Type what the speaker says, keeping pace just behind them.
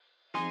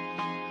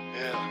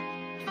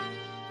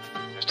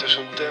Este es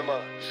un tema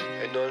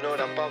en honor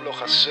a Pablo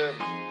Hasel,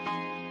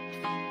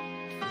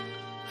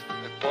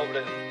 el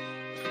pobre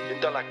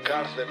yendo a la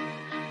cárcel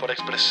por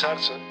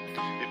expresarse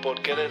y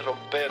por querer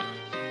romper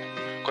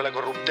con la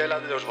corruptela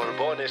de los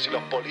borbones y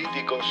los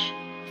políticos.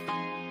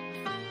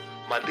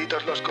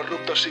 Malditos los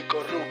corruptos y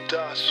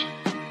corruptas.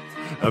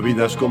 La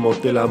vida es como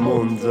te la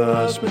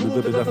montas,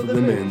 menudo pedazo de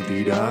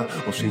mentira.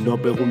 O si no,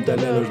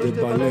 pregúntale a los de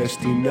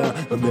Palestina,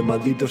 donde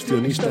malditos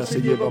sionistas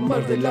se llevan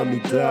más de la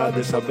mitad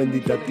de esa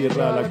bendita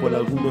tierra a la cual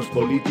algunos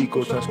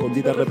políticos a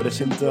escondidas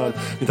representan,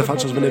 mientras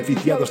falsos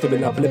beneficiados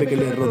temen la plebe que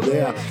les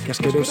rodea. Qué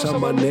asquerosa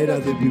manera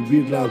de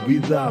vivir la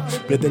vida,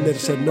 pretender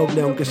ser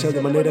noble aunque sea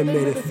de manera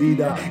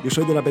inmerecida. Yo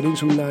soy de la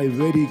península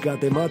ibérica,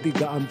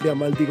 temática amplia,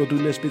 maldigo tu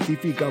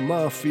inespecífica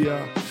mafia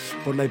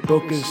por la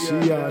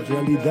hipocresía.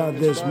 Realidad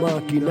es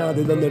máquina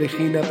de donde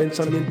origina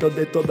pensamientos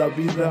de toda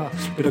vida.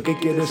 Pero ¿qué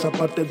quieres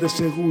aparte de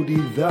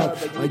seguridad?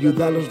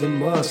 Ayuda a los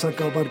demás a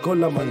acabar con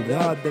la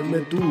maldad. Dime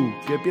tú,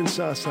 ¿qué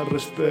piensas al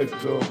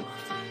respecto?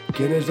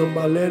 ¿Quién es Don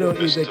Valero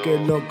y de qué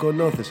no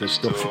conoces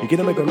esto? Y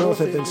quien no me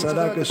conoce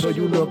pensará que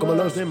soy uno como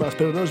los demás,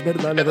 pero no es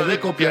verdad, nada de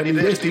copia, ni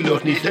de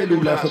estilos, ni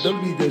células. No te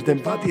olvides de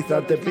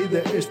empatizar, te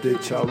pide este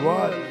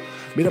chaval.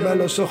 Mírame a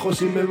los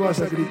ojos y me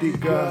vas a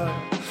criticar.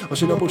 O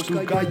si no, pues tú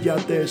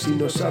cállate si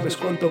no sabes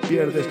cuánto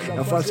pierdes.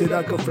 La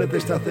falsedad que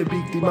ofreces te hace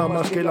víctima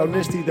más que la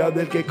honestidad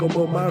del que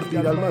como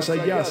mártir al más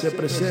allá se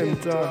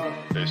presenta.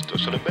 Esto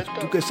se lo inventa.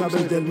 Tú que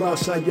sabes del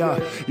más allá,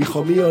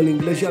 hijo mío, el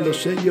inglés ya lo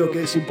sé yo,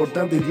 que es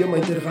importante, idioma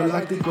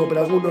intergaláctico,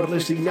 pero algunos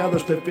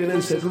resignados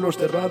prefieren ser unos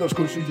cerrados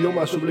con su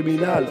idioma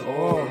subliminal.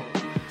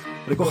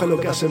 Recoge lo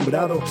que has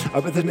sembrado. A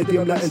veces me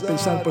tiembla el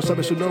pensar, pues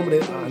sabes su nombre,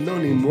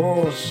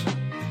 Anónimos.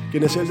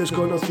 ¿Quién es el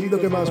desconocido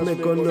que más me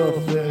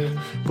conoce?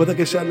 Puede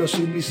que sean los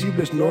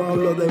invisibles, no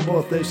hablo de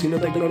voces, sino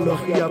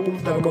tecnología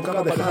punta como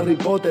caga de Harry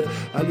Potter,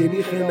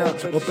 alienígena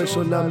o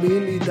persona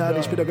militar.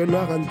 Espero que no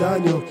hagan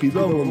daño,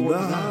 pido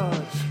bondad.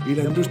 Y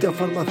la industria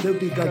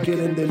farmacéutica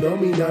quieren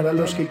denominar a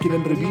los que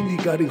quieren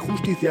reivindicar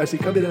injusticias y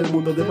cambiar el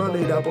mundo de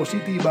manera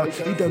positiva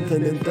y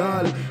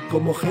trascendental,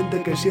 como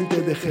gente que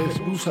siente de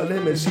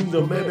Jerusalén el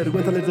síndrome.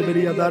 Vergüenza les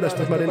debería dar a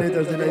estas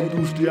marionetas de la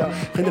industria.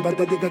 Gente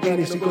patética que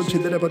ni se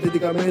considera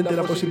patéticamente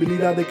la posibilidad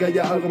de que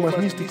haya algo más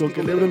místico que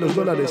el euro y los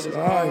dólares.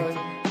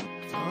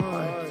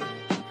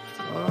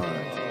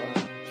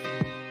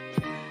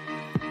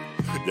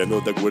 Ya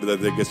no te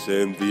acuerdas de que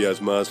sentías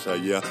más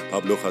allá.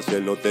 Pablo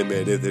Hasel, no te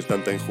mereces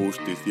tanta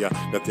injusticia.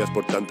 Gracias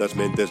por tantas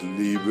mentes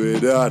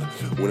liberar.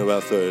 Un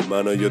abrazo,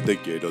 hermano, yo te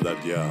quiero dar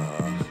ya.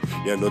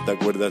 Ya no te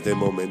acuerdas de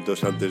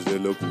momentos antes de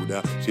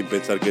locura, sin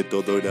pensar que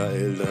todo era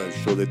el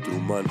show de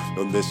Truman.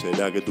 ¿Dónde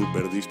será que tú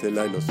perdiste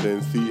la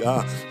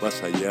inocencia?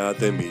 Más allá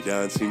te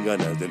miran sin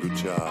ganas de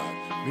luchar.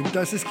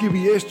 Mientras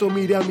escribí esto,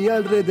 miré a mi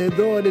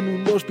alrededor en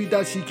un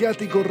hospital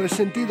psiquiátrico,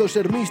 resentido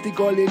ser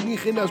místico,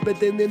 alienígenas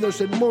pretendiendo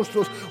ser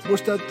monstruos.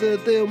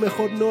 Muéstrate o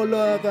mejor no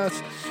lo hagas,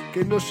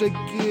 que no sé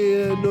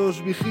quién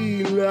nos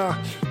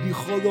vigila.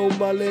 Dijo Don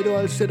Valero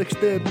al ser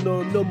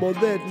externo, no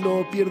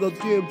moderno. Pierdo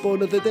tiempo,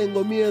 no te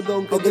tengo miedo,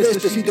 aunque en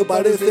este sitio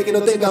parece que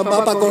no tenga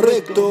mapa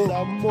correcto.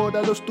 Amor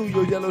a los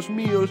tuyos y a los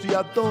míos y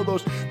a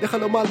todos. Deja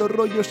los malos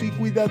rollos y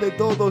cuida de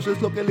todos.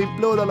 Es lo que le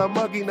implora a la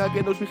máquina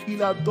que nos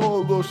vigila a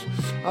todos.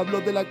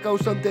 Hablo de la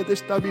causante de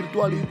esta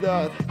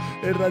virtualidad.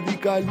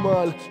 Erradica el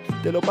mal,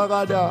 te lo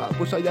pagará.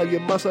 Pues hay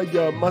alguien más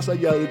allá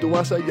de tu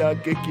más allá,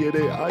 que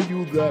quiere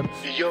ayudar.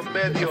 Y yo en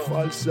medio.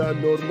 Falsa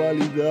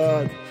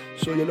normalidad.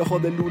 Soy el ojo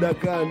del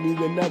huracán y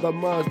de nada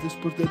más.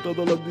 Después de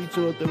todo lo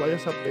dicho, no te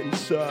vayas a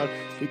pensar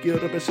que quiero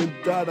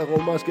representar algo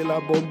más que la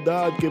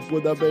bondad que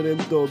pueda haber en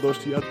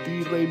todos. Y a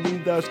ti, rey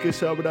Midas, que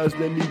sabrás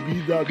de mi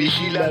vida.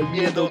 Vigila el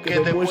miedo que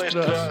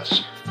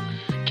demuestras.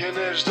 ¿Quién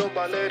es Don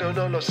Valero?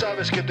 No lo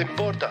sabes, ¿qué te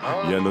importa?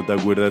 Ya no te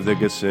acuerdas de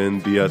que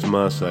sentías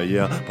más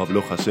allá.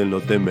 Pablo Hasel, no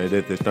te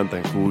mereces tanta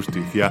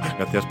injusticia.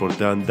 Gracias por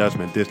tantas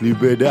mentes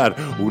liberar.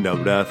 Un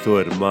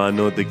abrazo,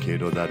 hermano, te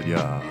quiero dar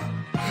ya.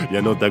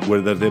 Ya no te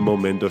acuerdas de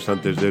momentos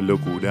antes de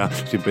locura,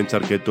 sin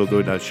pensar que todo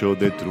era el show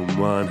de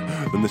Truman.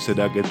 ¿Dónde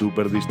será que tú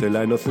perdiste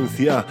la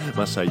inocencia?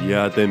 Más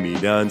allá te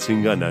miran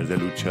sin ganas de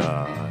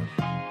luchar.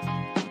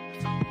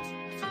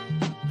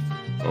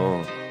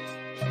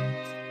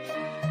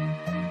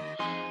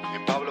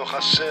 Pablo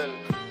Hasel,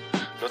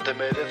 no te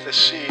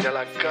mereces ir a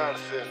la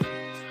cárcel,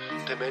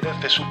 te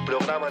mereces un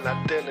programa en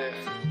la tele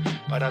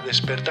para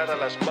despertar a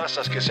las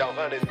masas que se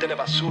ahogan en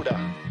telebasura.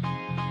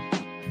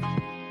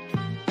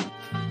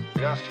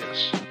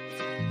 Gracias.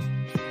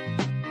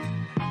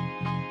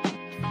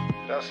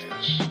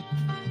 Gracias.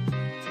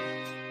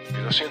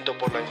 Y lo siento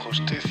por la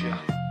injusticia.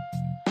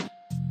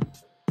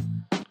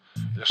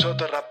 Los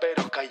otros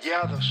raperos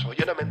callados, o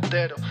yo no me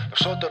entero.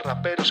 Los otros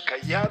raperos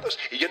callados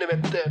y yo no me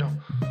entero.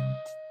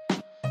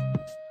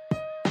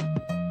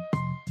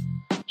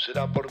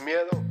 ¿Será por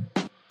miedo?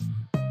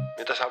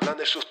 Mientras hablan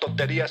de sus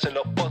tonterías en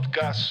los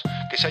podcasts,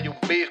 que si hay un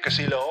beef, que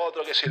si lo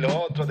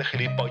otro, de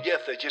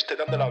gilipolleces, y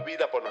dando la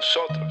vida por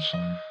nosotros.